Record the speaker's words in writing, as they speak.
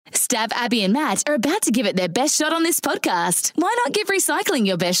Stav, Abby and Matt are about to give it their best shot on this podcast. Why not give recycling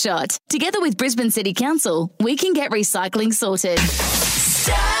your best shot? Together with Brisbane City Council, we can get recycling sorted.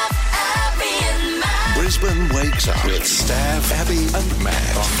 Stav, Abby and Matt. Brisbane wakes up with Stav, Abby and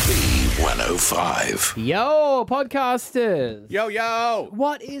Matt on B105. Yo, podcasters. Yo, yo.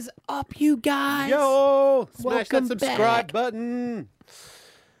 What is up, you guys? Yo. Smash Welcome that subscribe back. button.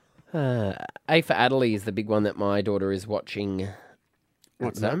 A for Adderley is the big one that my daughter is watching.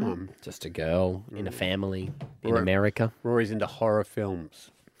 What's that one? Just a girl in a family in Right. America. Rory's into horror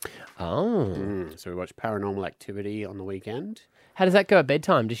films. Oh. So we watch Paranormal Activity on the weekend. How does that go at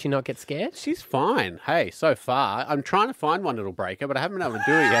bedtime? Does she not get scared? She's fine. Hey, so far. I'm trying to find one that'll break her, but I haven't been able to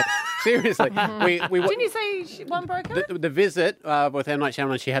do it yet. Seriously. Didn't you say one broke her? The visit with M. Night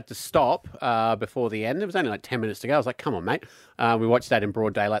Shyamalan, she had to stop before the end. There was only like 10 minutes to go. I was like, come on, mate. We watched that in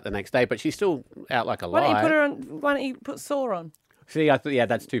broad daylight the next day, but she's still out like a Why light. don't you put Saw on? See, I thought, yeah,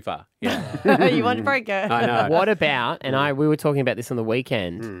 that's too far. Yeah. You want to break her? I know. What about, and we were talking about this on the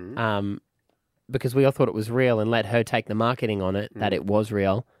weekend, because we all thought it was real and let her take the marketing on it, that it was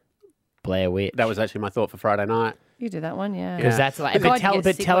real, Blair Witch. That was actually my thought for Friday night. You did that one, yeah. Because that's like, God, but you tell get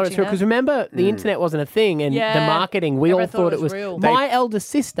her sick it's watching real. that. Because remember, the internet wasn't a thing, and Yeah. the marketing, we all Everyone thought it was real. My eldest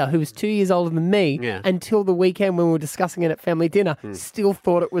sister, who was 2 years older than me, Yeah. until the weekend when we were discussing it at family dinner, still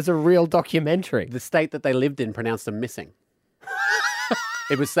thought it was a real documentary. The state that they lived in pronounced them missing.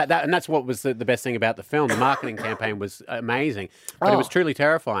 It was that, and that's what was the best thing about the film. The marketing campaign was amazing, but it was truly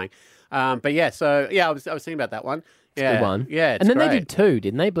terrifying. But yeah, so yeah, I was thinking about that one. Yeah, Good one. Yeah, it's and then they great. did two,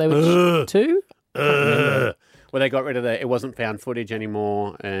 didn't they? Blair Witch 2? Well, they got rid of it wasn't found footage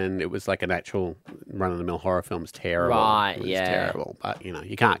anymore, and it was like an actual run-of-the-mill horror film. It's terrible. Right, It was yeah. terrible. But,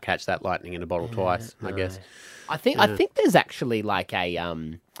 you can't catch that lightning in a bottle twice, I guess. I think there's actually like a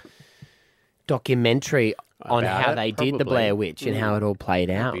documentary on About how it, they did the probably. Blair Witch and how it all played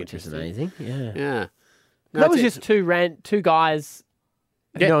out, be which is interesting. amazing. Yeah. Yeah. That was just two guys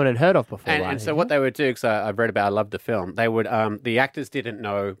Yeah. no one had heard of before. And, right? and so what they would do, because I've read about, I loved the film. They would, the actors didn't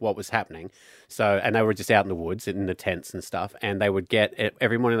know what was happening, and they were just out in the woods in the tents and stuff. And they would get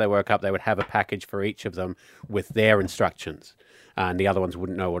every morning they woke up, they would have a package for each of them with their instructions, and the other ones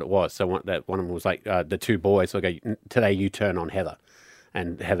wouldn't know what it was. So one of them was like the two boys would go, "Today you turn on Heather."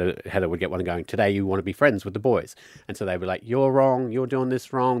 And Heather would get one going, "Today you want to be friends with the boys." And so they were like, "You're wrong. You're doing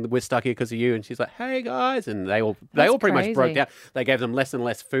this wrong. We're stuck here because of you." And she's like, "Hey guys!" And they all pretty much broke crazy. down. They gave them less and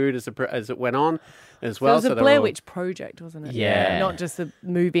less food as it went on, as So well. it was a they were Blair all- Witch project, wasn't it? Yeah. Not just a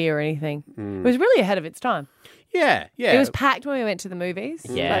movie or anything. It was really ahead of its time. Yeah, yeah. It was packed when we went to the movies.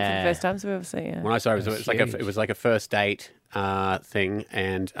 Like for Yeah. the first time, so obviously, yeah. When I saw it, it was like a first date thing,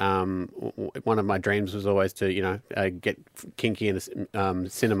 and one of my dreams was always to get kinky in the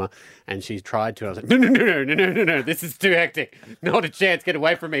cinema, and she tried to. I was like, no, this is too hectic, not a chance, get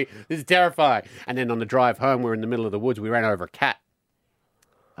away from me, this is terrifying. And then on the drive home, we're in the middle of the woods, we ran over a cat.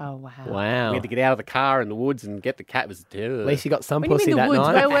 Oh, wow. Wow. We had to get out of the car in the woods and get the cat. It was At least you got some When you pussy mean the that woods,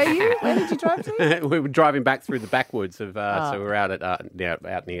 night. where were you? Where did you drive to? we were driving back through the backwoods of, so we were out at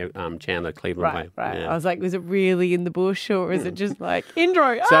out near Chandler, Cleveland Right, way. right. Yeah. I was like, was it really in the bush or is it just like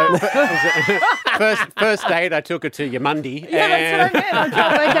intro? So first date, I took her to Yamundi. Yeah, that's what I meant. I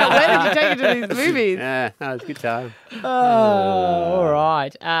can't make out where did you take her to these movies? Yeah, that was a good time. Oh, all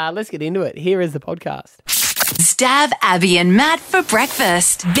right. Let's get into it. Here is the podcast. Stav, Abby and Matt for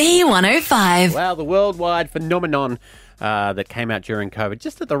breakfast. B105. Well, the worldwide phenomenon that came out during COVID,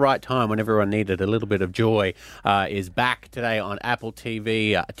 just at the right time when everyone needed a little bit of joy, is back today on Apple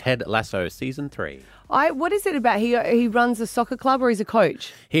TV. Ted Lasso Season 3. What is it about? He runs a soccer club or he's a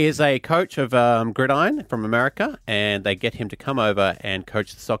coach? He is a coach of Gridiron from America, and they get him to come over and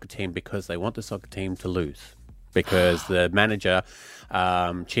coach the soccer team because they want the soccer team to lose. Because the manager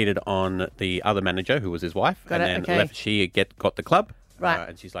cheated on the other manager, who was his wife, Got it, okay. she got the club. Right.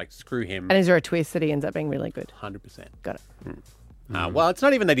 And she's like, screw him. And is there a twist that he ends up being really good? 100%. Got it. Well, it's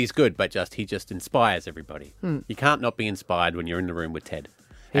not even that he's good, but he just inspires everybody. You can't not be inspired when you're in the room with Ted.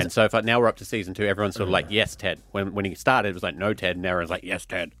 And so now we're up to season 2. Everyone's sort of like, yes, Ted. When he started, it was like, no, Ted. And now everyone's like, yes,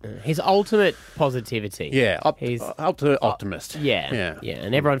 Ted. His ultimate positivity. Yeah, He's ultimate optimist. Yeah.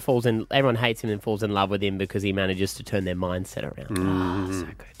 And everyone hates him and falls in love with him because he manages to turn their mindset around. Oh, so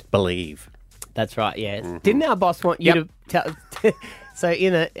good. Believe. That's right. Yeah. Didn't our boss want you to tell? So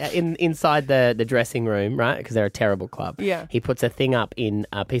inside the dressing room, right? Because they're a terrible club. Yeah. He puts a thing up in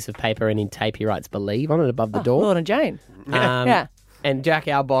a piece of paper and in tape he writes "believe" on it above the door. Lord and Jane. Yeah. And Jack,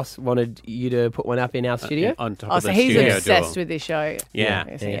 our boss, wanted you to put one up in our studio. On top Oh, of so the he's studio obsessed door. with this show.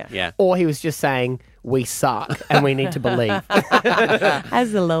 Yeah. So, Yeah. Or he was just saying, we suck and we need to believe.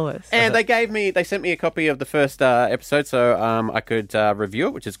 As the lowest. And they sent me a copy of the first episode, so I could review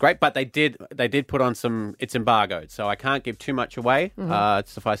it, which is great. But they did put on it's embargoed, so I can't give too much away.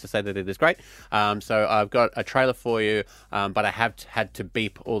 Suffice to say that it is great. So I've got a trailer for you, but I have had to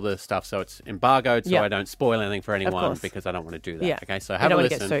beep all the stuff, so it's embargoed, so I don't spoil anything for anyone because I don't want to do that. Yeah. Okay, so have a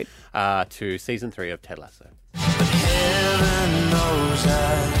listen to season 3 of Ted Lasso.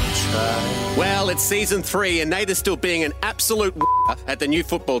 Well, it's season 3 and Nate is still being an absolute at the new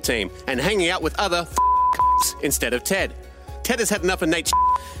football team and hanging out with other instead of Ted. Ted has had enough of Nate's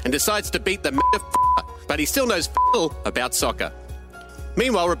and decides to beat the but he still knows about soccer.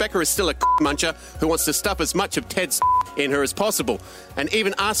 Meanwhile, Rebecca is still a muncher who wants to stuff as much of Ted's in her as possible and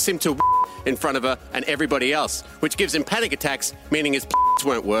even asks him to in front of her and everybody else, which gives him panic attacks, meaning his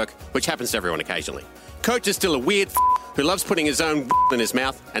won't work, which happens to everyone occasionally. Coach is still a weird who loves putting his own in his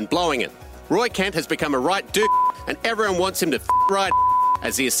mouth and blowing it. Roy Kent has become a right dude and everyone wants him to ride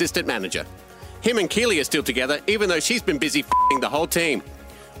as the assistant manager. Him and Keely are still together, even though she's been busy the whole team.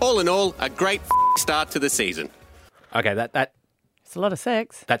 All in all, a great start to the season. Okay, It's a lot of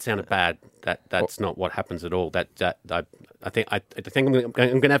sex. that sounded bad. That's not what happens at all. I think I'm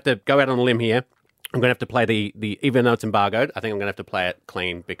going to have to go out on a limb here. I'm going to have to play the even though it's embargoed, I think I'm going to have to play it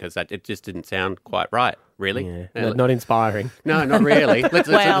clean because it just didn't sound quite right, really. Yeah. Not inspiring. No, not really. Let's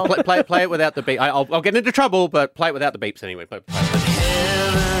play it without the beep. I'll get into trouble, but play it without the beeps anyway.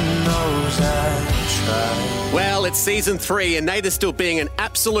 Well, it's season 3 and Nate is still being an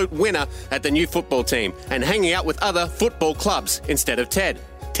absolute winner at the new football team and hanging out with other football clubs instead of Ted.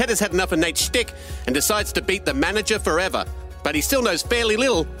 Ted has had enough of Nate's shtick and decides to beat the manager forever, but he still knows fairly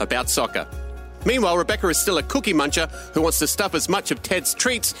little about soccer. Meanwhile, Rebecca is still a cookie muncher who wants to stuff as much of Ted's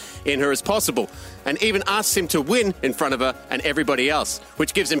treats in her as possible and even asks him to win in front of her and everybody else,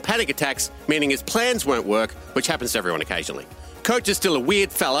 which gives him panic attacks, meaning his plans won't work, which happens to everyone occasionally. Coach is still a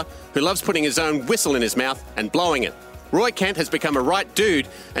weird fella who loves putting his own whistle in his mouth and blowing it. Roy Kent has become a right dude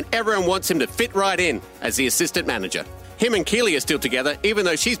and everyone wants him to fit right in as the assistant manager. Him and Keely are still together, even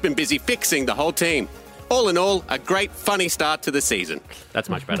though she's been busy fixing the whole team. All in all, a great, funny start to the season. That's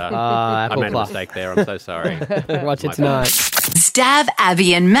much better. I made a mistake there. I'm so sorry. Watch it tonight. Stav,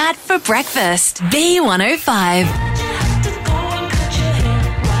 Abby and Matt for breakfast. B105.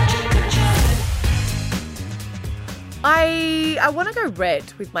 I want to go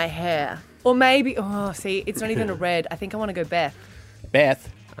red with my hair. Or maybe, it's not even a red. I think I want to go Beth. Beth.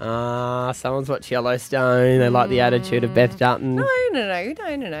 Someone's watched Yellowstone. They like the attitude of Beth Dutton. No. I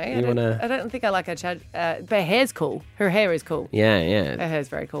don't think I like her. But her hair's cool. Her hair is cool. Yeah. Her hair's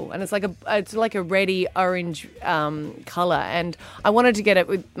very cool, and it's like a reddy orange color. And I wanted to get it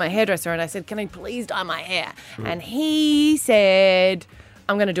with my hairdresser, and I said, "Can I please dye my hair?" And he said,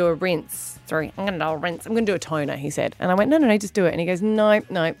 "I'm going to do a rinse. I'm going to do a rinse. I'm going to do a toner." He said, and I went, "No, just do it." And he goes, "No."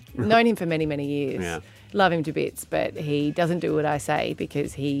 Known him for many, many years. Yeah. Love him to bits, but he doesn't do what I say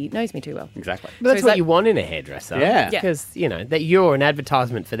because he knows me too well. Exactly. But that's what you want in a hairdresser. Yeah. Because, that you're an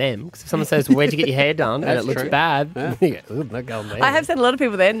advertisement for them. Because if someone says, where'd you get your hair done? And it looks bad. You go, ooh, not going there. I have seen a lot of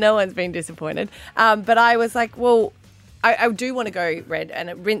people there. No one's been disappointed. But I was like, well, I do want to go red, and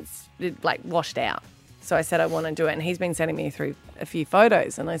it washed out. So I said I want to do it, and he's been sending me through a few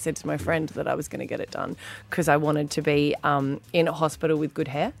photos, and I said to my friend that I was going to get it done because I wanted to be in a hospital with good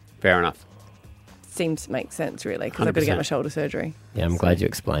hair. Fair enough. Seems to make sense, really, because I've got to get my shoulder surgery. Yeah, I'm glad you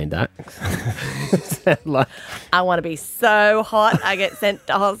explained that. I want to be so hot, I get sent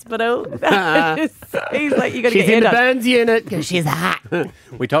to hospital. He's like, you got to get She's in the done. burns unit because she's hot.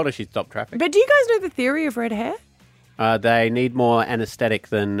 We told her she'd stop traffic. But do you guys know the theory of red hair? They need more anaesthetic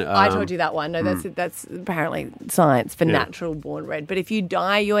than... I told you that one. No, that's apparently science for natural born red. But if you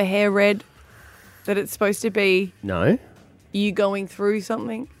dye your hair red, that it's supposed to be... No. You going through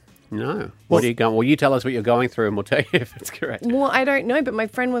something? No. What are you going? Well, you tell us what you're going through, and we'll tell you if it's correct. Well, I don't know, but my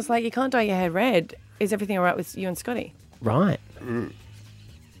friend was like, "You can't dye your hair red. Is everything all right with you and Scotty?" Right. And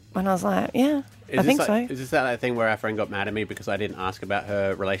I was like, "Yeah, I think so." Is this that thing where our friend got mad at me because I didn't ask about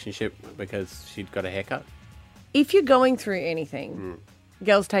her relationship because she'd got a haircut? If you're going through anything,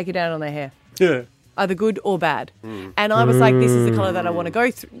 girls take it out on their hair. Yeah. Either good or bad. And I was like, "This is the colour that I want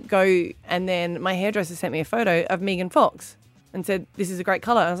to go." And then my hairdresser sent me a photo of Megan Fox and said, "This is a great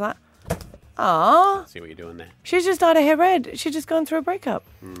colour." I was like, "Aw." See what you're doing there. She's just dyed her hair red. She's just gone through a breakup.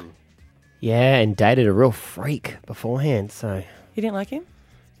 Yeah, and dated a real freak beforehand, so... You didn't like him?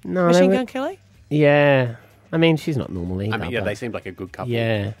 No, Machine Gun Kelly? Yeah. I mean, she's not normal either. I mean, yeah, but- they seemed like a good couple.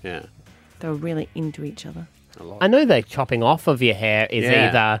 Yeah. Yeah. They were really into each other. A lot. I know the chopping off of your hair is Yeah.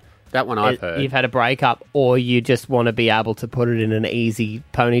 either That one I've heard. You've had a breakup, or you just want to be able to put it in an easy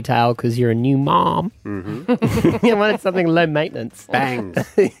ponytail because you're a new mom. Mm-hmm. You wanted something low maintenance. Bangs.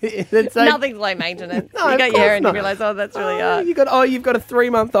 Nothing's low maintenance. No, you of got your course hair and you not. realise, that's really hard. You've got a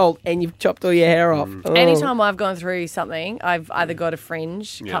 3-month-old and you've chopped all your hair off. Oh. Anytime I've gone through something, I've either got a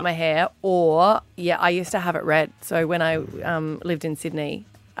fringe, cut my hair, or, I used to have it red. So when I lived in Sydney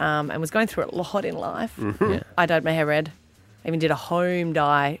and was going through a lot in life, I dyed my hair red. I even did a home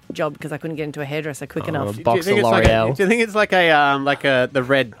dye job because I couldn't get into a hairdresser quick enough. A box of do L'Oreal. you think it's like the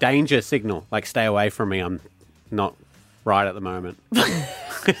red danger signal? Like, stay away from me. I'm not right at the moment.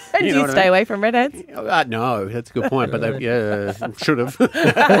 And you stay away from redheads? No, that's a good point. But should have.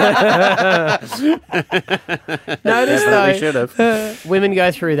 Notice Definitely should though, have. women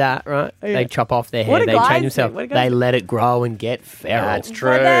go through that, right? They chop off their hair, What do they guys change do? themselves, What do guys they do? let it grow and get feral. That's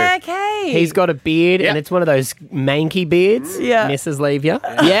true. Okay. He's got a beard, Yep. and it's one of those manky beards. Yeah. Mrs. Leave you.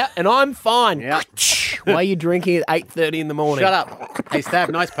 Yeah, and I'm fine. Yeah. Why are you drinking at 8:30 in the morning? Shut up. Hey, Stav,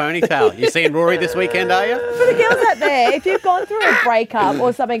 nice ponytail. You seeing Rory this weekend, are you? For the girls out there, if you've gone through a breakup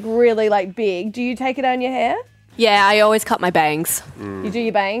or something really big, do you take it on your hair? Yeah, I always cut my bangs. You do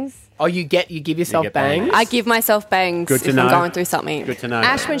your bangs? Oh, you give yourself get bangs? bangs. I give myself bangs Good to if know. I'm going through something. Good to know.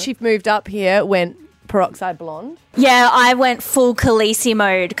 Ash, when she moved up here, went peroxide blonde. Yeah, I went full Khaleesi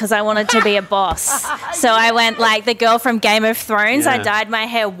mode because I wanted to be a boss. So I went like the girl from Game of Thrones. I Yeah. dyed my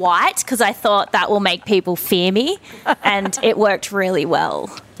hair white because I thought that will make people fear me. And it worked really well.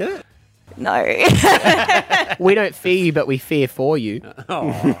 Did it? No. We don't fear you, but we fear for you.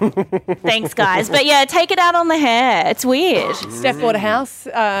 Thanks, guys. But yeah, take it out on the hair. It's weird. Steph bought a house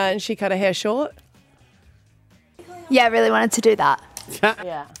and she cut her hair short. Yeah, I really wanted to do that.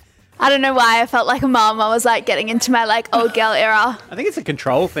 Yeah. I don't know why I felt like a mum. I was like getting into my like old girl era. I think it's a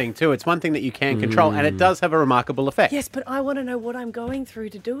control thing too. It's one thing that you can control, and it does have a remarkable effect. Yes, but I want to know what I'm going through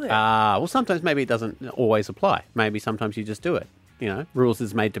to do it. Well, sometimes maybe it doesn't always apply. Maybe sometimes you just do it. You know, rules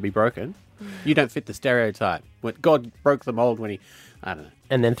is made to be broken. You don't fit the stereotype. What God broke the mold when I don't know.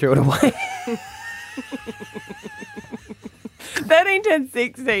 And then threw it away. 13, 10,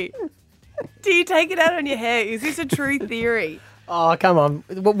 60. Do you take it out on your hair? Is this a true theory? Oh, come on.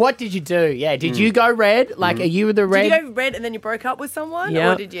 What did you do? Yeah, did you go red? Like, are you the red? Did you go red and then you broke up with someone?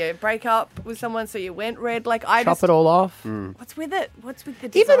 Yeah. Or did you break up with someone so you went red? Like, I Chop just... it all off? What's with it? What's with the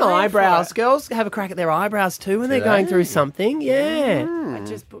design Even for eyebrows. it? Girls have a crack at their eyebrows too when they're going through something. Yeah. I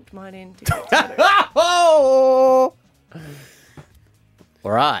just booked mine in. Oh!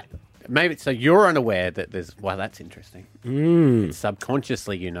 All right. Maybe so. You're unaware that there's. Well, that's interesting.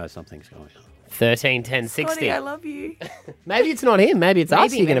 Subconsciously, you know something's going on. 13, 10, 60. Scotty, I love you. Maybe it's not him. Maybe it's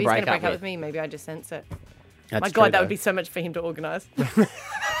us you're going to he's break gonna up with. with me. Maybe I just sense it. That's My true, God, that though. would be so much for him to organise.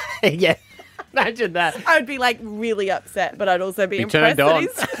 Yeah. Imagine that. I would be like really upset, but I'd also be impressed turned on.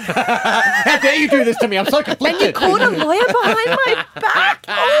 that he's... How dare you do this to me? I'm so conflicted. called a lawyer behind my back.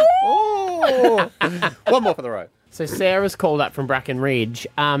 Oh. One more for the road. So Sarah's called up from Bracken Ridge.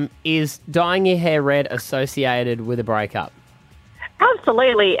 Is dyeing your hair red associated with a breakup?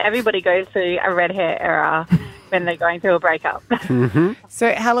 Absolutely. Everybody goes through a red hair era when they're going through a breakup.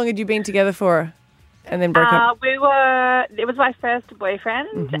 So how long had you been together for and then broke up? It was my first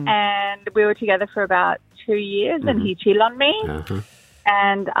boyfriend and we were together for about 2 years and he cheated on me.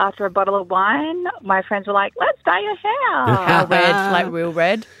 And after a bottle of wine, my friends were like, let's dye your hair. How red? Like real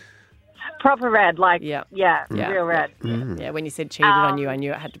red? Proper red, like, Yeah. real red. Yeah, when you said cheated on you, I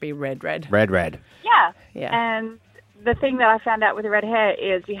knew it had to be red. Red. Yeah. Yeah. And the thing that I found out with red hair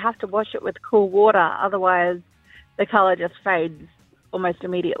is you have to wash it with cool water, otherwise the colour just fades almost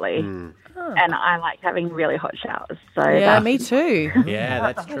immediately. And I like having really hot showers. So Yeah, me too. Yeah,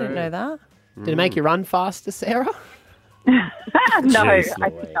 that's I true. didn't know that. Did it make you run faster, Sarah? no, Jeez I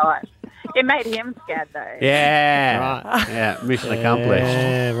did not. It made him scared though. Yeah. Right. Yeah. Mission accomplished.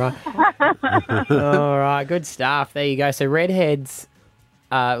 Yeah, right. All right, good stuff. There you go. So redheads,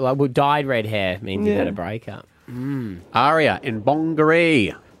 dyed red hair means you've had a breakup. Aria in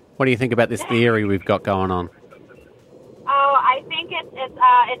Bongaree. What do you think about this theory we've got going on? Oh, I think it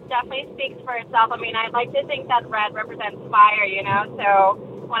definitely speaks for itself. I mean, I like to think that red represents fire, you know. So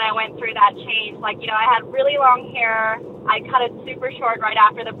when I went through that change, like, you know, I had really long hair. I cut it super short right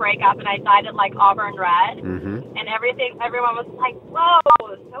after the breakup, and I dyed it like auburn red. And everyone was like, "Whoa,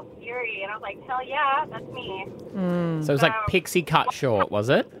 so eerie!" And I was like, "Hell yeah, that's me." So it was like pixie cut short, was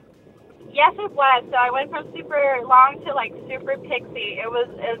it? Yes, it was. So I went from super long to like super pixie. It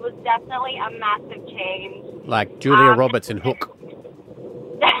was definitely a massive change. Like Julia Roberts in Hook.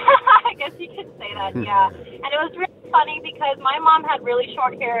 I guess you could say that, yeah. And it was really funny because my mom had really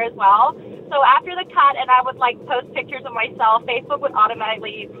short hair as well. So after the cut, and I would like post pictures of myself, Facebook would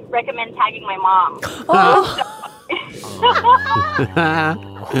automatically recommend tagging my mom. That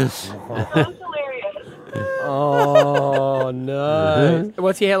was hilarious. Oh, no.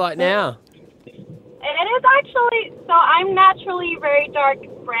 What's your hair like now? It is actually, so I'm naturally very dark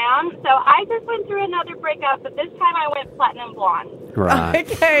brown, so I just went through another breakup, but this time I went platinum blonde.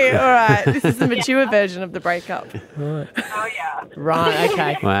 Right. Okay, all right. This is the mature version of the breakup. Oh, yeah. Right,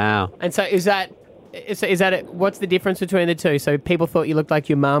 okay. Wow. And so is that it? What's the difference between the two? So people thought you looked like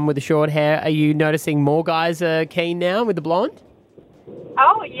your mum with the short hair. Are you noticing more guys are keen now with the blonde?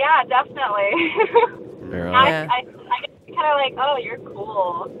 Oh, yeah, definitely. Right. I get kind of like, oh, you're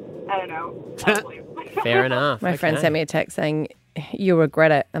cool. I don't know. Fair enough. My friend sent me a text saying, "You'll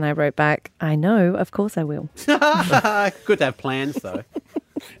regret it." And I wrote back, "I know, of course I will." Good to have plans, though.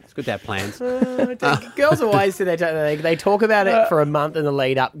 It's good to have plans. Girls always do that, don't they? They talk about it for a month in the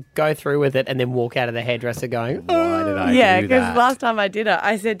lead up, go through with it, and then walk out of the hairdresser going, Why did I Yeah, do because that? last time I did it,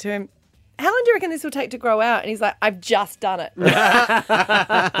 I said to him, "How long do you reckon this will take to grow out?" And he's like, "I've just done it."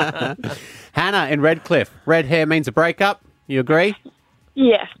 Hannah in Redcliffe. Red hair means a breakup. You agree?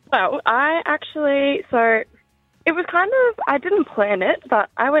 Yes. Well, so it was kind of, I didn't plan it, but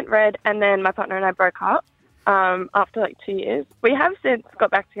I went red and then my partner and I broke up after like 2 years. We have since got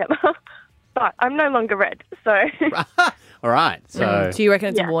back together, but I'm no longer red, so. All right. So, Do you reckon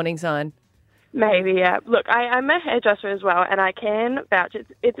it's a warning sign? Maybe, yeah. Look, I'm a hairdresser as well, and I can vouch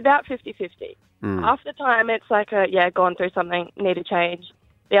it's about 50-50. Half the time it's like, gone through something, need a change.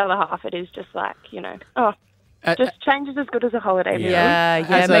 The other half it is just like, just change is as good as a holiday meal. Yeah,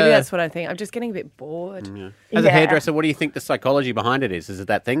 maybe that's what I think. I'm just getting a bit bored. as a hairdresser, what do you think the psychology behind it is? Is it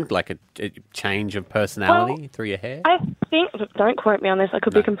that thing, like a change of personality through your hair? I think, look, don't quote me on this, I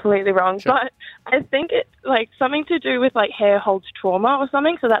could be completely wrong, but I think it's like something to do with like hair holds trauma or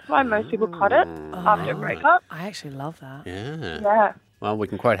something, so that's why most people cut it after a breakup. I actually love that. Yeah. Well, we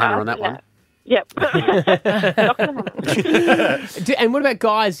can quote Hannah on that one. Yep. And what about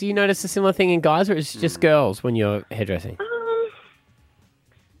guys? Do you notice a similar thing in guys, or is it just girls when you're hairdressing?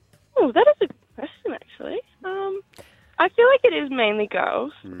 That is a good question, actually. I feel like it is mainly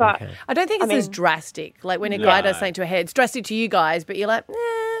girls, but I don't think it's as drastic. Like when a guy does something to a hair, it's drastic to you guys, but you're like,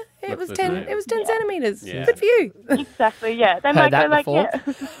 it was 10 centimetres. Yeah. Good for you. Exactly, yeah. They might go like,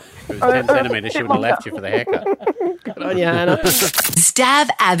 If it was 10 centimetres, she would have left you for the haircut. Good on you, Hannah. Stav,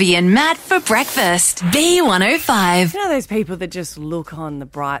 Abby and Matt for breakfast. B105. You know those people that just look on the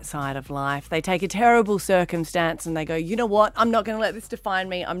bright side of life? They take a terrible circumstance and they go, you know what? I'm not going to let this define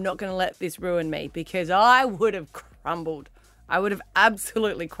me. I'm not going to let this ruin me, because I would have crumbled. I would have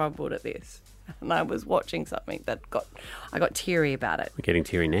absolutely crumbled at this. And I was watching something that I got teary about it. We're getting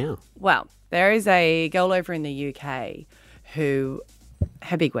teary now. Well, there is a girl over in the UK who,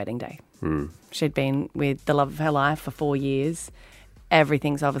 her big wedding day. She'd been with the love of her life for 4 years.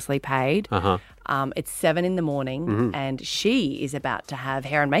 Everything's obviously paid. It's 7 a.m. and she is about to have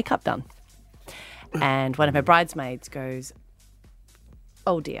hair and makeup done. And one of her bridesmaids goes,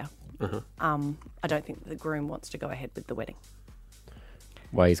 "Oh dear, I don't think the groom wants to go ahead with the wedding."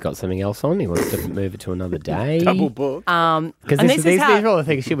 Well, he's got something else on. He wants to move it to another day. Double book. Because these are all the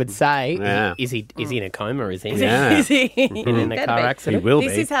things she would say. Yeah. Is he in a coma? Is he? Is he? In a car accident? He will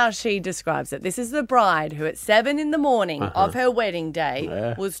This be. is how she describes it. This is the bride who at 7 a.m. of her wedding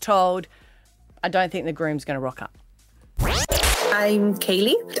day was told, "I don't think the groom's going to rock up." I'm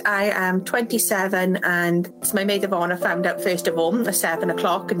Kaylee. I am 27 and my maid of honour found out first of all at 7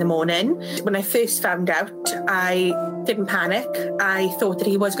 o'clock in the morning. When I first found out, I didn't panic. I thought that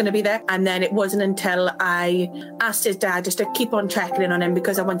he was going to be there, and then it wasn't until I asked his dad just to keep on checking in on him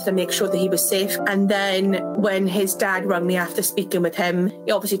because I wanted to make sure that he was safe. And then when his dad rang me after speaking with him,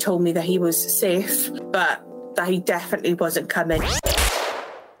 he obviously told me that he was safe, but that he definitely wasn't coming.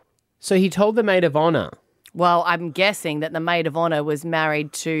 So he told the maid of honour. Well, I'm guessing that the maid of honour was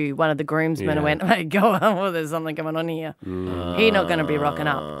married to one of the groomsmen and went, "Hey, go on, well, there's something going on here. He's not going to be rocking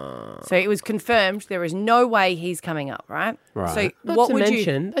up." So it was confirmed there is no way he's coming up, right? So Not to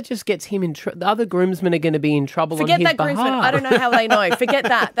mention, that just gets him in trouble. The other groomsmen are going to be in trouble Forget on his that groomsman. behalf. I don't know how they know. Forget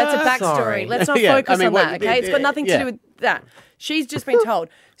that. That's a backstory. Sorry. Let's not Yeah, focus I mean, on that, okay? It's got nothing to do with that. She's just been told.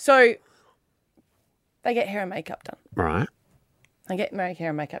 So they get hair and makeup done. Right. They get hair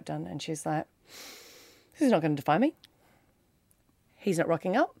and makeup done, and she's like, "This is not going to define me. He's not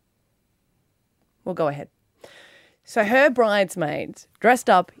rocking up. We'll go ahead." So her bridesmaids, dressed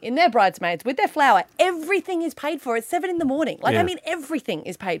up in their bridesmaids with their flower, everything is paid for at 7 a.m. Like, I mean, everything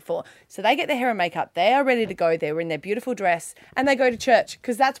is paid for. So they get their hair and makeup. They are ready to go. They're in their beautiful dress and they go to church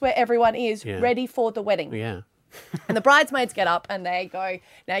because that's where everyone is ready for the wedding. Yeah. And the bridesmaids get up and they go,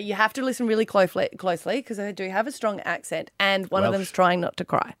 now you have to listen really closely because they do have a strong accent and one of them's trying not to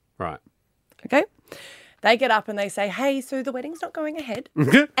cry. Right. Okay? They get up and they say, hey, so the wedding's not going ahead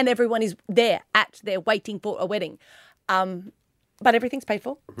and everyone is there waiting for a wedding. But everything's paid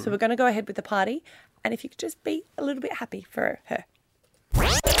for, so we're going to go ahead with the party. And if you could just be a little bit happy for her.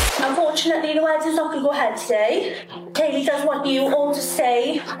 Unfortunately, the wedding's not going to go ahead today. Kaylee does want you all to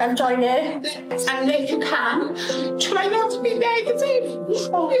stay and join her. And if you can, try not to be negative.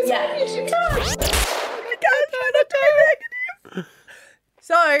 Yeah. If you can. Try not to be negative.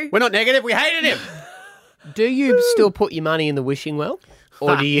 So... We're not negative. We hated him. Do you still put your money in the wishing well?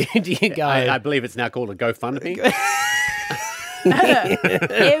 Or do you go... I believe it's now called a GoFundMe.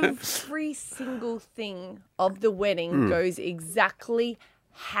 Every single thing of the wedding goes exactly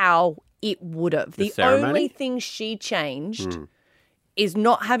how it would have. The only thing she changed is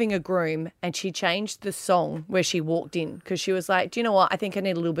not having a groom, and she changed the song where she walked in because she was like, do you know what? I think I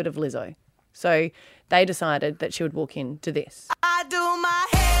need a little bit of Lizzo. So they decided that she would walk into this. I do my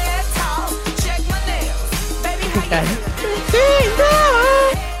hair talk, check my nails. Baby, how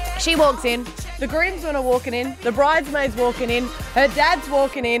you She walks in. The groomsmen are walking in. The bridesmaids walking in. Her dad's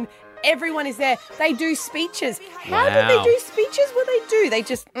walking in. Everyone is there. They do speeches. How did they do speeches? Well, they do. They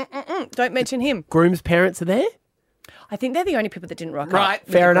just don't mention him. Groom's parents are there? I think they're the only people that didn't rock up. Right,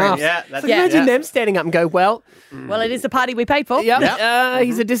 fair enough. Yeah, that's imagine them standing up and go, well, it is the party we paid for.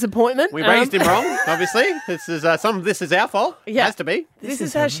 he's a disappointment. We raised him wrong, obviously. This is this is our fault. Yeah. Has to be. This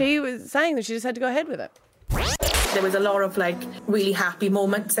is how she was saying that she just had to go ahead with it. There was a lot of really happy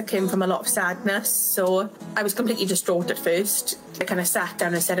moments that came from a lot of sadness. So I was completely distraught at first. I kind of sat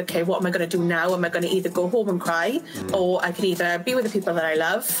down and said, okay, what am I going to do now? Am I going to either go home and cry or I could either be with the people that I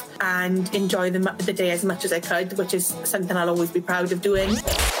love and enjoy the day as much as I could, which is something I'll always be proud of doing.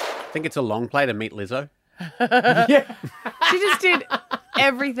 I think it's a long play to meet Lizzo. She just did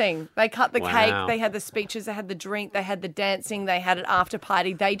everything. They cut the cake. They had the speeches. They had the drink. They had the dancing. They had an after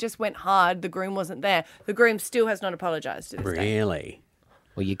party. They just went hard. The groom wasn't there. The groom still has not apologised to this day. Really?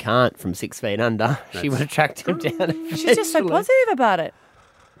 Well, you can't from 6 feet under. She would have tracked him down. She's just so positive about it.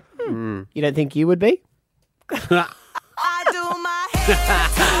 You don't think you would be? I do my hair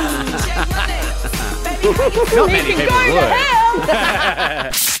talk, check my nails. Baby, Not many people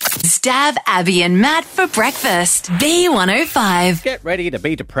would. Stav, Abby and Matt for breakfast. B105. Get ready to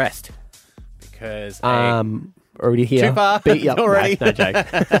be depressed because already here. Too far Beat you up. already. No joke.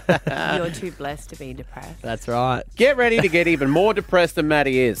 You're too blessed to be depressed. That's right. Get ready to get even more depressed than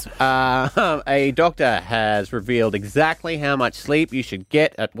Maddie is. A doctor has revealed exactly how much sleep you should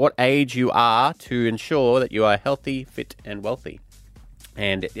get at what age you are to ensure that you are healthy, fit, and wealthy.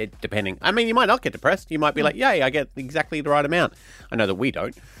 And it depending, I mean, you might not get depressed. You might be like, yay, I get exactly the right amount. I know that we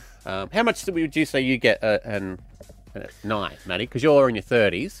don't. How much would you say you get at night, Maddie? Because you're in your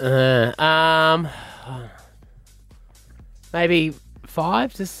 30s. Maybe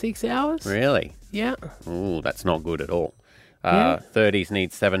 5 to 6 hours. Really? Yeah. Ooh, that's not good at all. 30s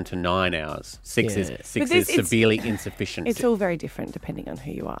need 7 to 9 hours. 6 is severely insufficient. It's all very different depending on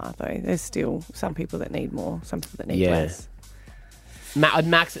who you are, though. There's still some people that need more, some people that need less. I'd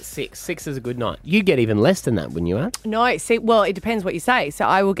max at 6. 6 is a good night. You'd get even less than that, wouldn't you, Anne? No, see, well, it depends what you say. So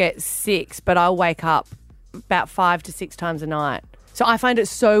I will get 6, but I'll wake up about 5 to 6 times a night. So I find it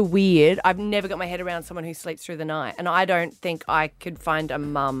so weird. I've never got my head around someone who sleeps through the night, and I don't think I could find a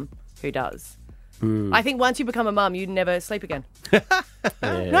mum who does. I think once you become a mum, you never sleep again. No,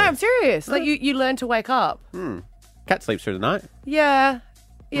 I'm serious. Like you learn to wake up. Cat sleeps through the night. Yeah.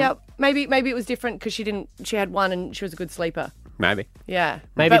 Maybe it was different because she had one and she was a good sleeper. Maybe. Yeah.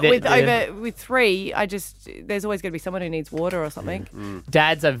 Maybe but with 3, there's always going to be someone who needs water or something.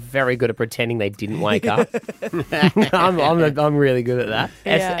 Dads are very good at pretending they didn't wake up. I'm really good at that.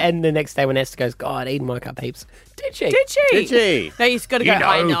 Yeah. And the next day when Esther goes, God, Eden woke up heaps. Did she? Did she? No, you've got to go, You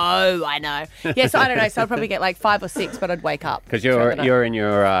know. I know. Yeah, so I don't know. So I'd probably get like 5 or 6, but I'd wake up. Because you're in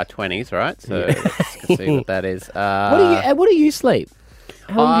your 20s, right? So let's see what that is. What do you sleep?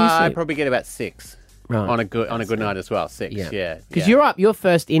 How long do you I sleep? probably get about 6. Right. On a good night as well. 6, yeah. Because you're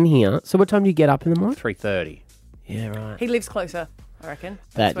first in here. So what time do you get up in the morning? 3:30. Yeah, right. He lives closer, I reckon.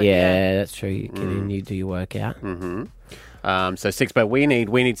 That's true. You get in, you do your workout. So 6, but we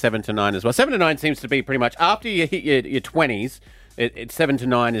need 7 to 9 as well. 7 to 9 seems to be pretty much after you hit your 20s. It's 7 to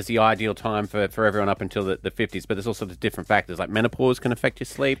 9 is the ideal time for everyone up until the 50s, but there's also the different factors like menopause can affect your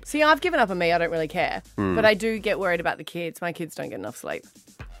sleep. See, I've given up on me. I don't really care. But I do get worried about the kids. My kids don't get enough sleep.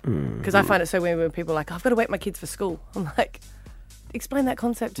 Because I find it so weird when people are like, I've got to wake my kids for school. I'm like, explain that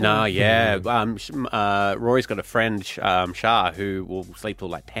concept to No, me. yeah. Rory's got a friend, Shah, who will sleep till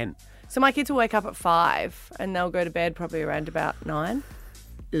like 10. So my kids will wake up at 5 and they'll go to bed probably around about 9.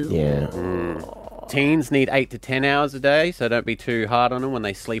 Yeah. Teens need 8 to 10 hours a day, so don't be too hard on them when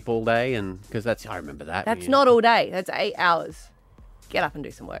they sleep all day. And because I remember that. That's not all day. That's 8 hours. Get up and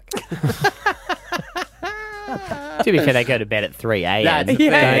do some work. To be fair, they go to bed at 3 a.m.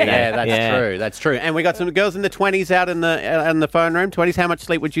 That's true. That's true. And we got some girls in the 20s out in the phone room. 20s, how much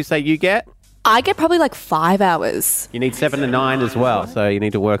sleep would you say you get? I get probably like 5 hours. You need 7 to 9 as well, so you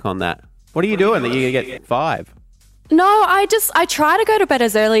need to work on that. What are you doing that you get 5? No, I try to go to bed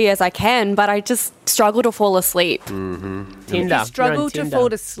as early as I can, but I just struggle to fall asleep. Mm-hmm. If you struggle to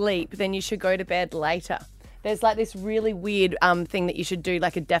fall asleep, then you should go to bed later. There's like this really weird thing that you should do,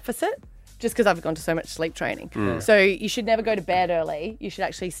 like a deficit, just because I've gone to so much sleep training. So you should never go to bed early. You should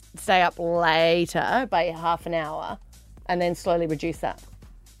actually stay up later by half an hour and then slowly reduce that.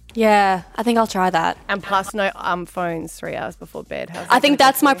 Yeah, I think I'll try that. And plus no phones 3 hours before bed. I think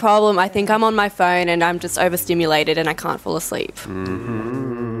that's my problem. I think I'm on my phone and I'm just overstimulated and I can't fall asleep.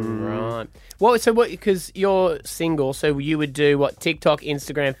 Mm-hmm. Right. Because you're single, so you would do what? TikTok,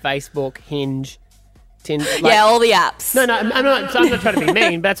 Instagram, Facebook, Hinge, Tinder? Yeah, all the apps. No, I'm not trying to be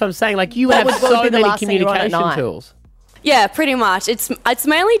mean, but that's what I'm saying. Like, you have so many communication tools. Yeah, pretty much. It's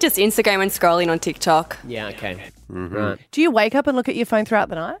mainly just Instagram and scrolling on TikTok. Yeah, okay. Mm-hmm. Right. Do you wake up and look at your phone throughout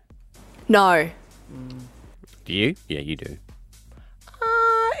the night? No. Do you? Yeah, you do.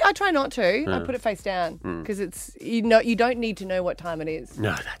 I try not to. I Mm. put it face down because it's you don't need to know what time it is.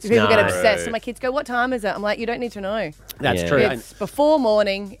 No, that's People get no. obsessed. And my kids go, "What time is it?" I'm like, "You don't need to know." That's true. It's before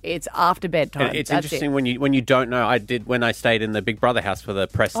morning. It's after bedtime. And it's That's interesting it. when you don't know. I did when I stayed in the Big Brother house for the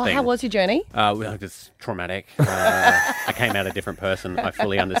press Oh, thing. how was your journey? Well, it's traumatic. I came out a different person. I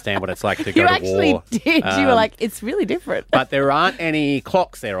fully understand what it's like to go You to actually war. did. You were like, "It's really different." But there aren't any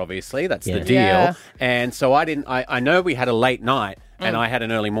clocks there, obviously. That's the deal. Yeah. And so I know we had a late night and I had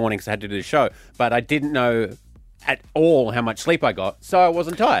an early morning because I had to do the show, but I didn't know at all how much sleep I got, so I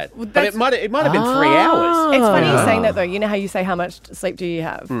wasn't tired. But it might have been 3 hours. It's funny you're saying that though. You know how you say how much sleep do you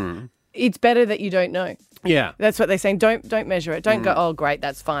have? Mm. It's better that you don't know. Yeah. That's what they're saying. Don't measure it. Don't go, oh, great,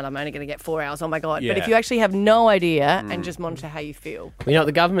 that's fine. I'm only going to get 4 hours. Oh, my God. But Yeah. if you actually have no idea and just monitor how you feel. You know what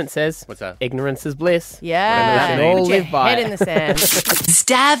the government says? What's that? Ignorance is bliss. Yeah. We should all Put your live by head it. in the sand.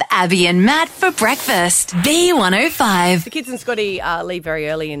 Stab Abby and Matt for breakfast. B105. The kids and Scotty leave very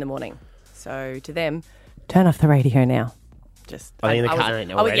early in the morning. So to them, turn off the radio now. Just Are they in the car?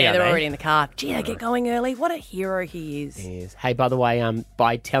 Ain't already, yeah, are they're they? already in the car. Gee, they get going early. What a hero he is. Yes. Hey, by the way,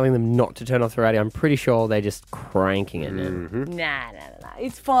 by telling them not to turn off the radio, I'm pretty sure they're just cranking it now. Nah.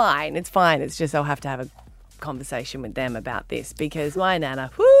 It's fine. It's fine. It's just I'll have to have a conversation with them about this because my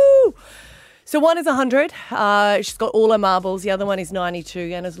nana, whoo! So one is 100. She's got all her marbles. The other one is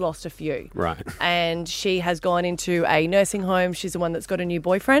 92 and has lost a few. Right. And she has gone into a nursing home. She's the one that's got a new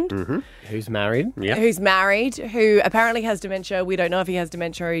boyfriend. Mm-hmm. Who's married? Yeah. Who's married, who apparently has dementia. We don't know if he has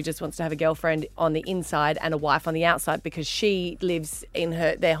dementia or he just wants to have a girlfriend on the inside and a wife on the outside because she lives in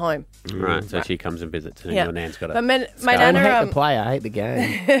their home. Right, so she comes and visits and Yeah. your nan's got a... But my I don't nana... hate the player, I hate the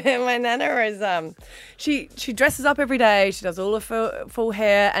game. my nana is she dresses up every day. She does all her full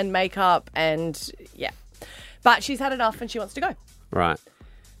hair and makeup and yeah, but she's had enough and she wants to go. Right.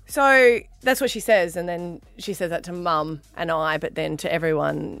 So that's what she says, and then she says that to Mum and I, but then to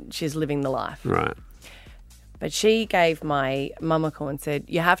everyone, she's living the life. Right. But she gave my mum a call and said,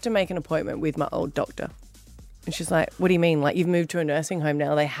 "You have to make an appointment with my old doctor." And she's like, "What do you mean? Like, you've moved to a nursing home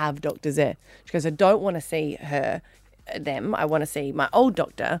now, they have doctors there." She goes, "I don't want to see them. I want to see my old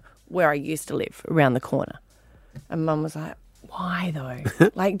doctor where I used to live, around the corner." And Mum was like, "Why though?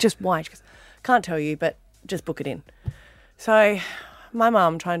 Like, just why?" She goes, "Can't tell you, but just book it in." So my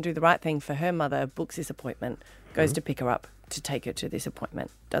mum, trying to do the right thing for her mother, books this appointment, goes to pick her up to take her to this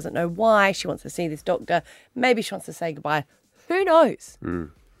appointment. Doesn't know why she wants to see this doctor. Maybe she wants to say goodbye. Who knows?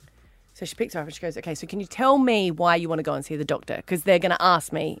 So she picks her up and she goes, "Okay, so can you tell me why you want to go and see the doctor? Because they're going to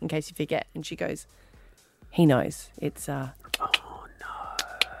ask me in case you forget." And she goes, "He knows. It's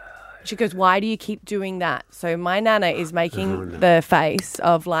She goes, "Why do you keep doing that?" So my nana is making the face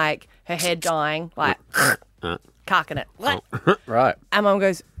of like her head dying, like carking it. Right. And Mum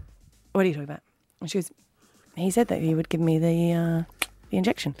goes, "What are you talking about?" And she goes, "He said that he would give me the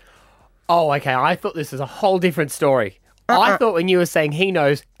injection." Oh, okay. I thought this was a whole different story. I thought when you were saying he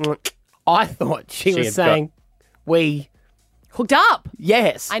knows, I thought she was had saying we hooked up.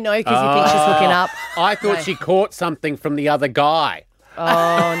 Yes. I know, because you think she's hooking up. I thought No. she caught something from the other guy.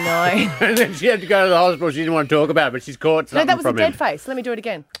 Oh, no. And then she had to go to the hospital. She didn't want to talk about it, but she's caught No, something that was a from dead him. face. Let me do it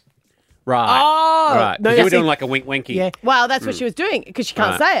again. Right. Oh. Right. No, 'Cause you were see- doing like a wink winky. Yeah. Well, that's what she was doing because she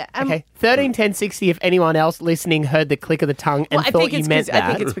can't say it. Okay. 13, 10, 60. If anyone else listening heard the click of the tongue and Well, thought you meant that. I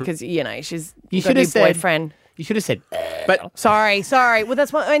think it's because she's You got should a have new said. boyfriend. You should have said. But Sorry. Well,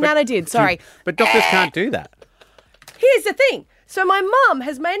 that's what my nana did. Sorry. But doctors can't do that. Here's the thing. So my mum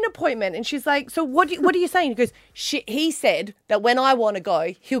has made an appointment, and she's like, "So what are you saying?" He goes, "He said that when I want to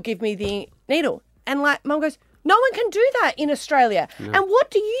go, he'll give me the needle." And like, Mum goes, "No one can do that in Australia." And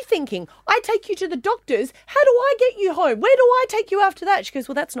what are you thinking? I take you to the doctors. How do I get you home? Where do I take you after that? She goes,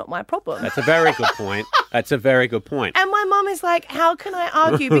 "Well, that's not my problem." That's a very good point. That's a very good point. And my mum is like, "How can I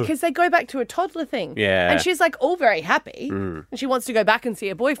argue?" Because they go back to a toddler thing. Yeah. And she's like, all very happy. And she wants to go back and see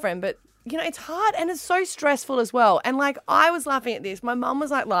her boyfriend. But, it's hard and it's so stressful as well. And like, I was laughing at this. My mum was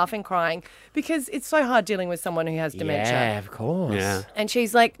like laughing, crying because it's so hard dealing with someone who has dementia. Yeah, of course. Yeah. And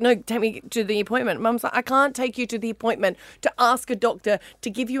she's like, "No, take me to the appointment." Mum's like, "I can't take you to the appointment to ask a doctor to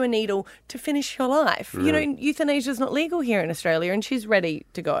give you a needle to finish your life." Euthanasia's not legal here in Australia, and she's ready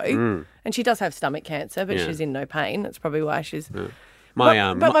to go. And she does have stomach cancer, but Yeah. she's in no pain. That's probably why she's...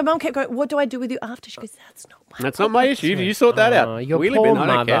 My But my mum kept going, "What do I do with you after?" She goes, That's not my issue. You sort that out. your We live poor in. I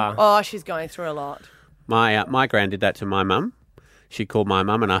don't care. mother. "Oh, she's going through a lot." My gran did that to my mum. She called my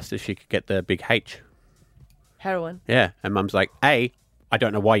mum and asked if she could get the big H. Heroin. Yeah, and mum's like, A, I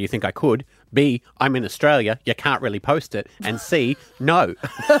don't know why you think I could. B, I'm in Australia. You can't really post it. And C, no.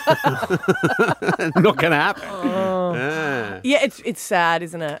 Not going to happen. Yeah, it's sad,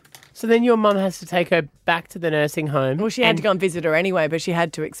 isn't it? So then your mum has to take her back to the nursing home. Well, she had to go and visit her anyway, but she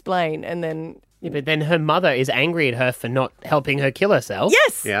had to explain, and then... Yeah, but then her mother is angry at her for not helping her kill herself.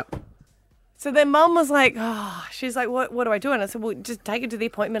 Yes! Yeah. So then Mum was like, she's like, what do I do? And I said, well, just take her to the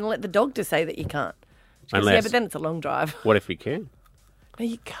appointment and let the doctor say that you can't. She goes, yeah, Unless- but then it's a long drive. What if we can? No,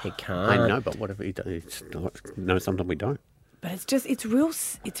 you can't. He can't. I know, but what if we don't? No, sometimes we don't. But it's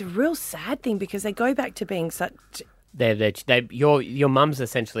a real sad thing because they go back to being such... Your mum's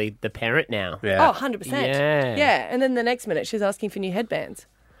essentially the parent now. Yeah. Oh, 100%. Yeah. Yeah, and then the next minute she's asking for new headbands.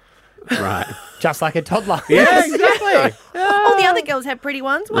 Right. Just like a toddler. Yeah, exactly. All the other girls have pretty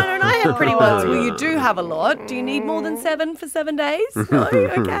ones. Why don't I have pretty ones? Well, you do have a lot. Do you need more than 7 for 7 days? No?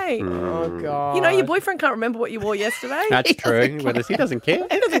 Okay. Oh, God. Your boyfriend can't remember what you wore yesterday. That's true. He doesn't care.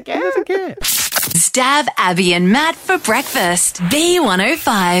 He doesn't care. He doesn't care. Stav, Abby, and Matt for breakfast.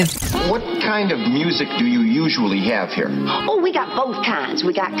 B105. What kind of music do you usually have here? Oh, we got both kinds.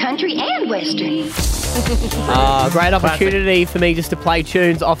 We got country and western. Great opportunity for me just to play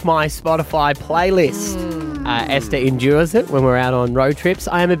tunes off my Spotify playlist. Esther endures it when we're out on road trips.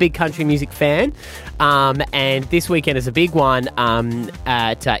 I am a big country music fan, and this weekend is a big one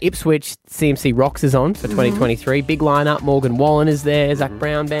at Ipswich. CMC Rocks is on for 2023. Big lineup. Morgan Wallen is there. Zach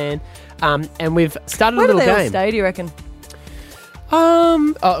Brown Band. And we've started Where a little do they all game. stay, do you reckon?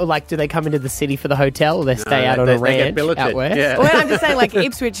 Do they come into the city for the hotel, or they stay out on a they get ranch billeted. out west? Yeah. Well, I'm just saying, like,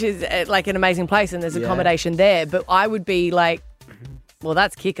 Ipswich is like an amazing place and there's accommodation there, but I would be like, well,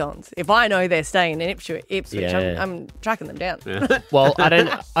 that's kick-ons. If I know they're staying in Ipswich, Yeah. I'm tracking them down. Well, I don't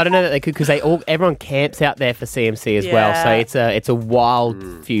know that they could because everyone camps out there for CMC as well. So it's a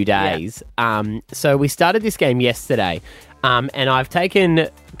wild few days. So we started this game yesterday, and I've taken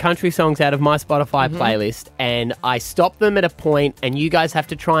country songs out of my Spotify playlist, and I stopped them at a point, and you guys have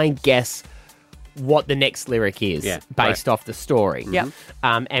to try and guess what the next lyric is based off the story. Yeah.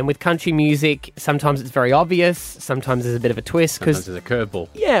 And with country music, sometimes it's very obvious. Sometimes there's a bit of a twist Sometimes because there's a curveball.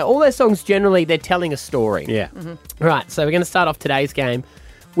 yeah, all their songs generally they're telling a story. Yeah. Right, so we're going to start off today's game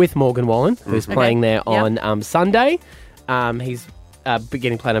with Morgan Wallen, who's playing there on Sunday. He's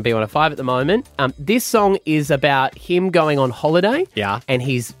beginning playing on B105 at the moment. This song is about him going on holiday. Yeah. And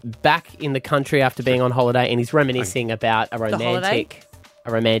he's back in the country after being on holiday, and he's reminiscing about a romantic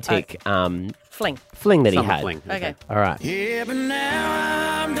fling that he Summer had. fling. Okay. All right. Yeah, but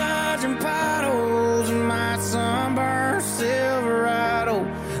now I'm dodging potholes in my sunburned Silverado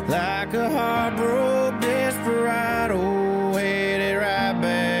like a heartbroken desperado, headed right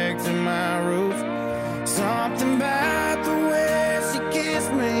back to my roots. Something about the way she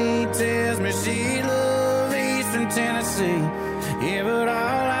kissed me tells me she loves Eastern Tennessee. Yeah, but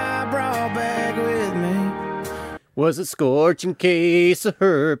all I brought back with me Was a scorching case of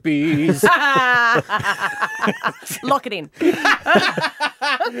herpes. Lock it in.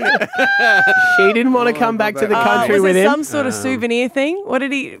 She didn't want to come back to the country was with it him. some sort of souvenir thing? What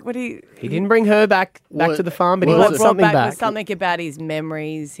did he... He didn't bring her back to the farm, but he was wants it- brought something back back. was something about his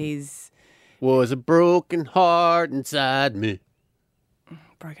memories, his Was a broken heart inside me.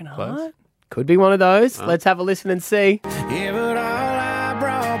 broken Close. heart. Could be one of those. Let's have a listen and see. Yeah, but all I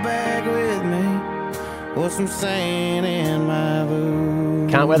brought back with me was some sand in my boots.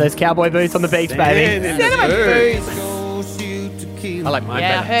 Can't wear those cowboy boots on the beach, baby. Send him a boot. I like mine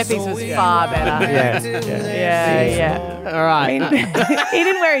Yeah, better. herpes was far better. Yeah. All right. He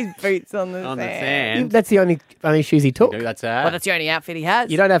didn't wear his boots on the On the sand. sand. That's the only shoes he took. That's Well, that's the only outfit he has.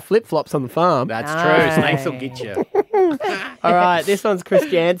 You don't have flip-flops on the farm. That's No. true. Snakes will get you. All right, this one's Chris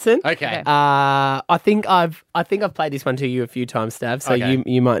Jansen. Okay. I think I've played this one to you a few times, Stav. So Okay.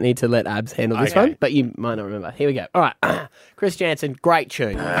 you might need to let Abs handle this Okay. one, but you might not remember. Here we go. All right, Chris Jansen, great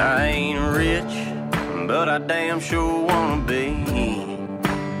tune. I ain't rich, but I damn sure wanna be.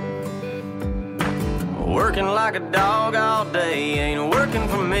 Working like a dog all day ain't working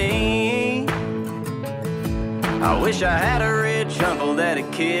for me. I wish I had a rich uncle that'd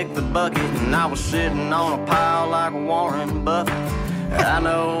kick the bucket and I was sitting on a pile like Warren Buffett. I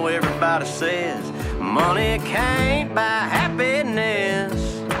know everybody says money can't buy happiness,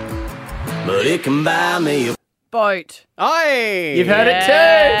 but it can buy me a boat. Oi! You've heard it too.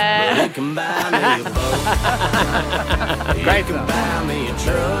 But it can buy me a boat. Great It can buy me a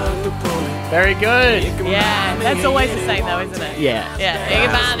truck to pull it. Very good. Yeah, that's always the same though, isn't it? Yeah. Yeah, you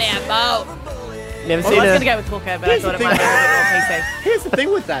can buy me a boat. Never Well, I seen was a... going to go with Hooker, but I thought it might be a bit more PC. Here's the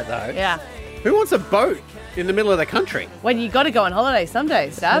thing with that, though. Yeah. Who wants a boat in the middle of the country? When you got to go on holiday some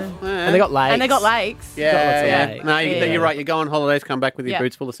days, Stav. And they got lakes. And they got lakes. Yeah. No, Yeah. you're right. You go on holidays, come back with your Yeah.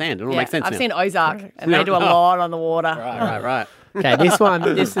 boots full of sand. It all Yeah, makes sense I've now. seen Ozark, and they do a lot on the water. Right. Okay, this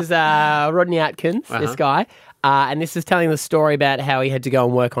is Rodney Atkins, this guy. And this is telling the story about how he had to go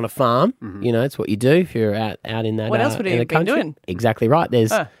and work on a farm. You know, it's what you do if you're out in that. What else would he in the have been country. doing? Exactly right.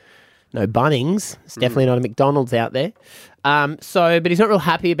 There's no Bunnings. It's definitely not a McDonald's out there. But he's not real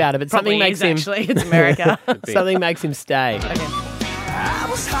happy about it. But Probably something makes is, him actually. It's America. something makes him stay. I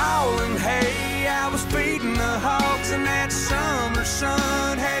was hauling hay, I was feeding the hogs, and that summer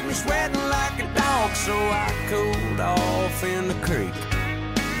sun had me sweating like a dog, so I cooled off in the creek.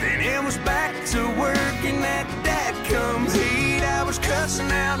 Then it was back to work in that dadcum heat. I was cussing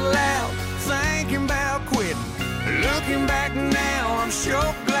out loud, thinking about quitting. Looking back now, I'm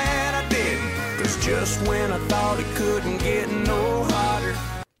sure glad I didn't, 'cause just when I thought it couldn't get no hotter.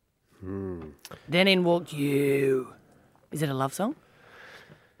 Then in walked you. Is it a love song?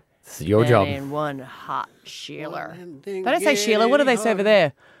 This is your job. And in one hot Sheila. They don't say Sheila. What do they say over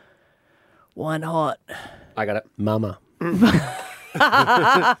there? One hot. I got it. Mama.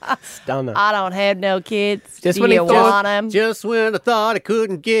 Stunner. I don't have no kids. Just Do when he you thought- want 'em? Just when I thought it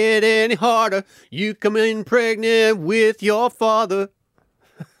couldn't get any harder, you come in pregnant with your father.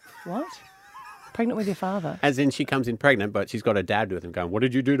 What? Pregnant with your father? As in, she comes in pregnant, but she's got her dad with him going, "What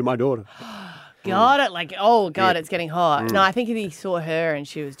did you do to my daughter?" Got it. Like, oh, God, Yeah. it's getting hot. Mm. No, I think he saw her and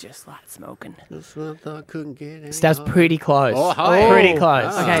she was just like smoking. Just when I thought I couldn't get any Stav's harder. pretty close. Oh, hi. Pretty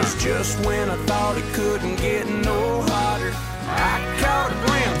close. Okay. Just when I thought it couldn't get no hotter, I caught a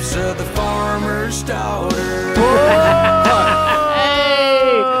glimpse of the farmer's daughter.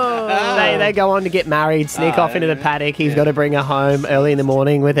 They go on to get married, sneak off into the paddock. He's got to bring her home early in the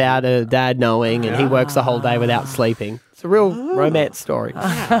morning without her dad knowing, and he works the whole day without sleeping. It's a real romance story.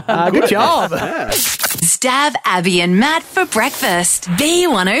 Good job. Stav, Abby, and Matt for breakfast.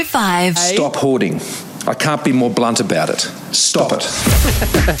 B105. Stop hoarding. I can't be more blunt about it. Stop it.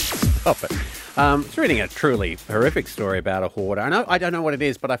 Stop it. I was reading a truly horrific story about a hoarder. I don't know what it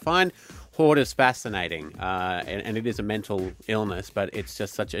is, but I find hoarders fascinating, and it is a mental illness, but it's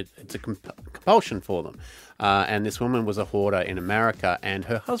just it's a compulsion for them. And this woman was a hoarder in America, and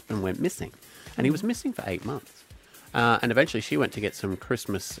her husband went missing, and he was missing for 8 months. And eventually she went to get some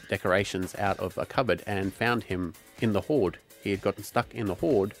Christmas decorations out of a cupboard and found him in the hoard. He had gotten stuck in the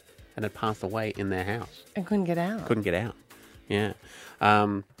hoard and had passed away in their house. And couldn't get out. Couldn't get out. Yeah.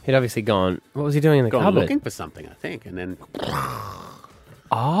 He'd obviously gone. What was he doing in the Gone cupboard? looking for something, I think, and then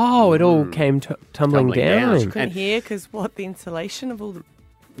Oh, it all came tumbling down. She couldn't hear because the insulation of all the...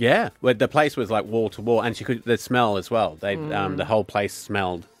 yeah, well, the place was like wall to wall, and she could the smell as well. They the whole place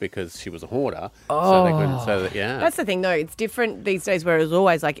smelled because she was a hoarder. So they couldn't. So that, yeah, That's the thing, though. It's different these days where it was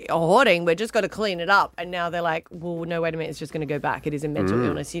always like, hoarding, we're just got to clean it up. And now they're like, well, no, wait a minute, it's just going to go back. It is a mental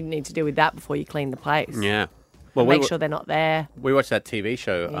illness. You need to deal with that before you clean the place. yeah. Well, make sure they're not there. We watched that TV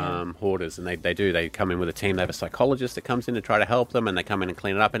show, Hoarders, and they come in with a team. They have a psychologist that comes in to try to help them, and they come in and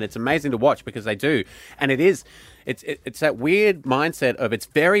clean it up. And it's amazing to watch because they do. And it's that weird mindset of it's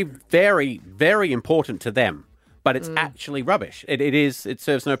very, very, very important to them but it's actually rubbish. It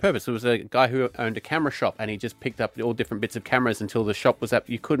serves no purpose. There was a guy who owned a camera shop, and he just picked up all different bits of cameras until the shop was up.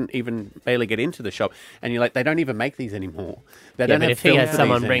 You couldn't even barely get into the shop, and you're like, they don't even make these anymore. They don't but have if he film had for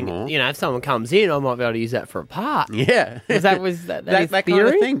someone these bring, anymore. if someone comes in, I might be able to use that for a part. Yeah, that that kind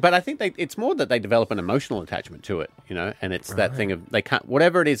of thing. But I think it's more that they develop an emotional attachment to it, and it's that thing of they can't,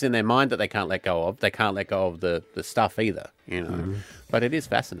 whatever it is in their mind that they can't let go of, they can't let go of the stuff either, But it is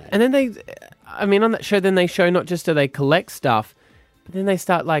fascinating. And then on that show, then they show not just do they collect stuff, but then they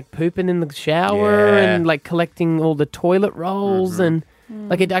start like pooping in the shower and like collecting all the toilet rolls and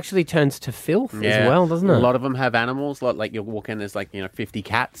like it actually turns to filth as well, doesn't it? A lot of them have animals. Like you'll walk in, there's 50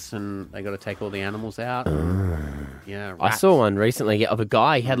 cats, and they got to take all the animals out. Yeah, I saw one recently of a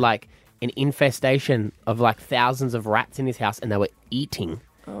guy. He had like an infestation of like thousands of rats in his house, and they were eating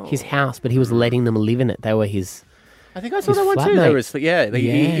his house, but he was letting them live in it. They were his. I think I saw that one too.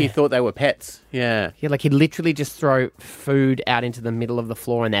 He thought they were pets. Yeah. Yeah, like he'd literally just throw food out into the middle of the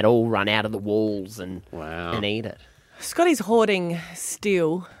floor and they'd all run out of the walls and eat it. Scotty's hoarding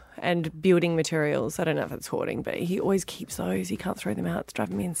steel and building materials. I don't know if it's hoarding, but he always keeps those. He can't throw them out. It's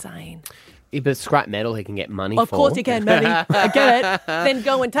driving me insane. Yeah, but scrap metal he can get money for. Of course he can, Maddie. I get it. Then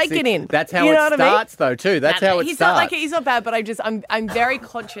go and take it in. That's how it starts, though, too. That's how it starts. He's not bad, but I'm very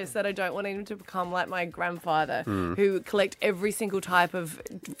conscious that I don't want him to become like my grandfather, who collect every single type of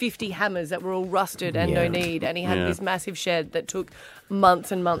 50 hammers that were all rusted and no need, and he had this massive shed that took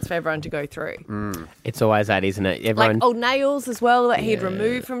months and months for everyone to go through. It's always that, isn't it? Like old nails as well that he'd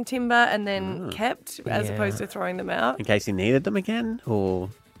removed from timber and then kept, as opposed to throwing them out. In case he needed them again, or...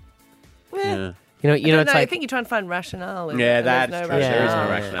 Yeah. It's like... I think you're trying to find rationale. That's true. There is no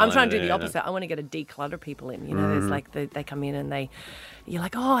rationale. I'm trying to do the opposite. I want to get a declutter people in. There's like they come in and you're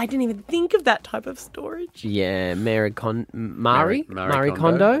like, oh, I didn't even think of that type of storage. Yeah, Marie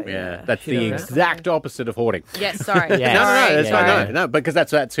Kondo. Yeah, that's the exact opposite of hoarding. Yes, sorry. No, that's fine. No, because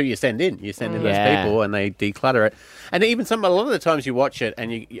that's who you send in. You send in those people and they declutter it. And even a lot of the times you watch it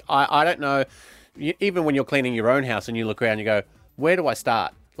and I don't know, even when you're cleaning your own house and you look around, you go, where do I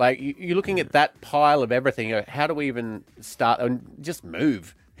start? Like, you're looking at that pile of everything. You go, how do we even start? And just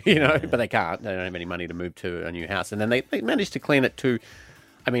move, But they can't. They don't have any money to move to a new house. And then they managed to clean it to...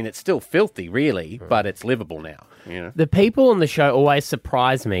 I mean, it's still filthy, really, but it's livable now. The people on the show always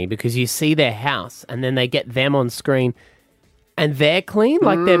surprise me because you see their house and then they get them on screen and they're clean.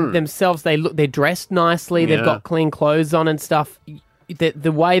 Like themselves, they're dressed nicely. They've got clean clothes on and stuff.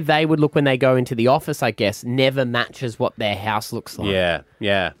 The way they would look when they go into the office, I guess, never matches what their house looks like.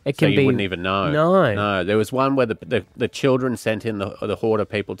 Yeah. You wouldn't even know. No. There was one where the children sent in the hoarder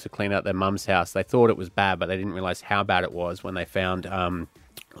people to clean out their mum's house. They thought it was bad, but they didn't realise how bad it was when they found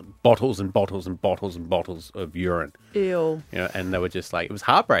bottles and bottles and bottles and bottles of urine. Ew. And they were just like, it was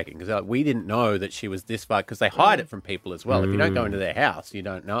heartbreaking because we didn't know that she was this far because they hide it from people as well. If you don't go into their house, you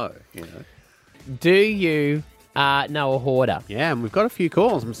don't know. Do you... know a hoarder? Yeah, and we've got a few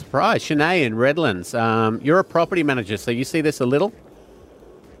calls. I'm surprised. Shanae in Redlands, you're a property manager, so you see this a little?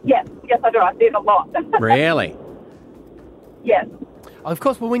 Yes, I do. I see it a lot. Really? Yes. Of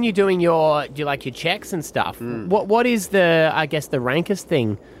course. Well, when you're doing your checks and stuff, what is the rankest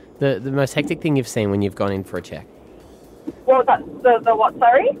thing, the most hectic thing you've seen when you've gone in for a check? What was that? The what?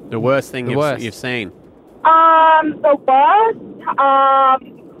 Sorry. The worst thing you've seen. The worst.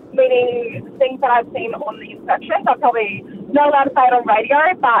 Meaning things that I've seen on the inspections. I'm probably not allowed to say it on radio,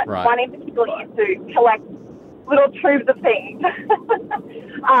 but one in particular used to collect little tubes of things,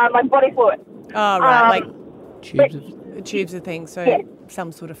 like body fluid. Oh, right, tubes of things. So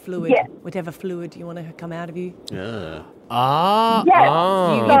some sort of fluid, whatever fluid you want to come out of you. Yeah.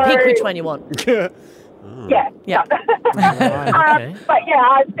 You pick which one you want. Yeah. Right, okay. But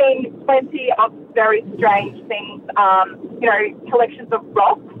I've seen plenty of very strange things. Collections of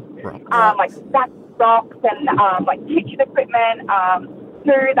rocks. Like stacked rocks and like kitchen equipment,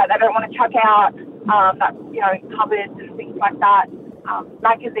 food that they don't want to chuck out, cupboards and things like that,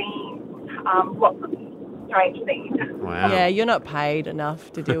 magazines, lots of strange things. Wow. Yeah, you're not paid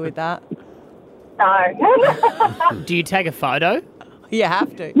enough to deal with that. No. Do you take a photo? You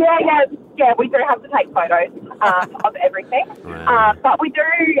have to. Yeah, we do have to take photos of everything. Wow. But we do,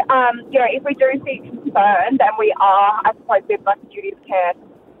 if we do see concern, then we are, I suppose, we have like a duty of care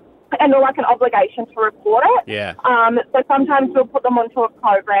and like an obligation to report it. Yeah. So sometimes we'll put them onto a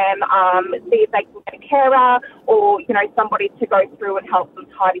program, see if they can get a carer or, somebody to go through and help them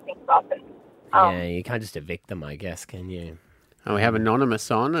tidy things up. And, you can't just evict them, I guess, can you? And we have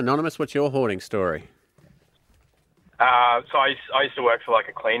Anonymous on. Anonymous, what's your hoarding story? So I used to work for like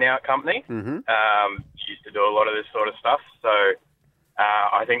a clean out company. Mm-hmm. Used to do a lot of this sort of stuff. So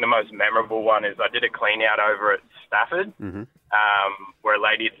I think the most memorable one is I did a clean out over at Stafford, where a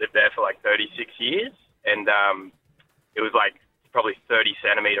lady had lived there for like 36 years, and it was like probably 30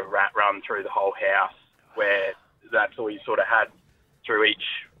 centimetre rat run through the whole house, where that's all you sort of had through each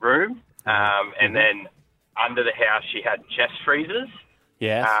room. And then under the house she had chest freezers.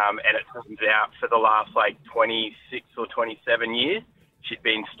 Yes. And it turns out for the last like 26 or 27 years, she'd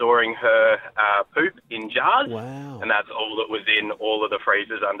been storing her poop in jars. Wow. And that's all that was in all of the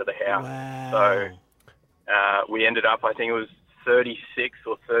freezers under the house. Wow. So we ended up, I think it was 36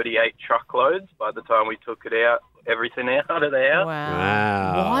 or 38 truckloads by the time we took it out, everything out of the house.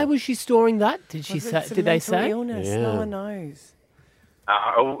 Wow. Why was she storing that? Did she say? Did they say? Illness. No one knows.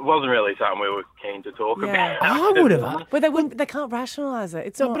 It wasn't really something we were keen to talk about. I would have. But they can't rationalise it.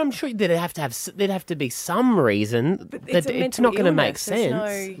 It's No, not. but I'm sure there'd have to be some reason it's that a it's mental not going to make illness.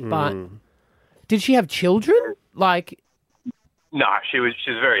 There's sense. no- But did she have children? Like, No, she was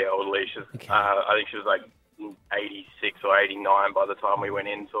very elderly. I think she was like 86 or 89 by the time we went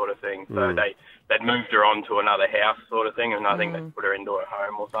in, sort of thing. So they'd moved her on to another house, sort of thing, and I think they put her into a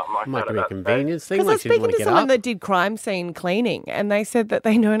home or something like Might that. be a convenience thing. Because I Like was she didn't speaking want to to get someone up. that did crime scene cleaning, and they said that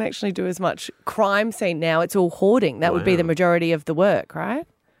they don't actually do as much crime scene now. It's all hoarding. That would be the majority of the work, right?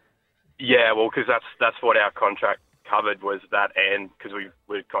 Yeah, well, because that's what our contract covered, was that, and because we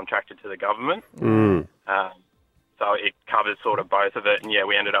were contracted to the government. So it covered sort of both of it, and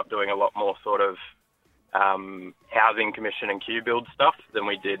we ended up doing a lot more sort of housing commission and queue build stuff than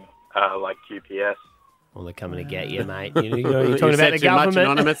we did like QPS. Well, they're coming to get you, mate. You're talking about the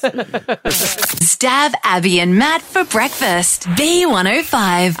government. Stav, Abby and Matt for breakfast.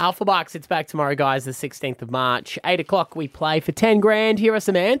 B105. Alpha Bucks, it's back tomorrow, guys, the 16th of March. 8 o'clock, we play for 10 grand. Here are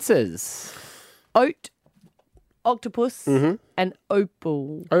some answers. Oat, octopus, and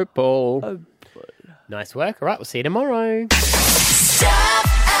opal. Opal. Nice work. All right, we'll see you tomorrow.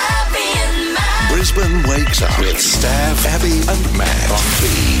 Brisbane wakes up with Stav, Abby and Matt on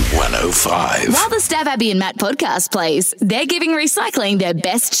B105. While the Stav, Abby and Matt podcast plays, they're giving recycling their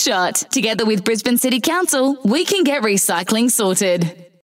best shot. Together with Brisbane City Council, we can get recycling sorted.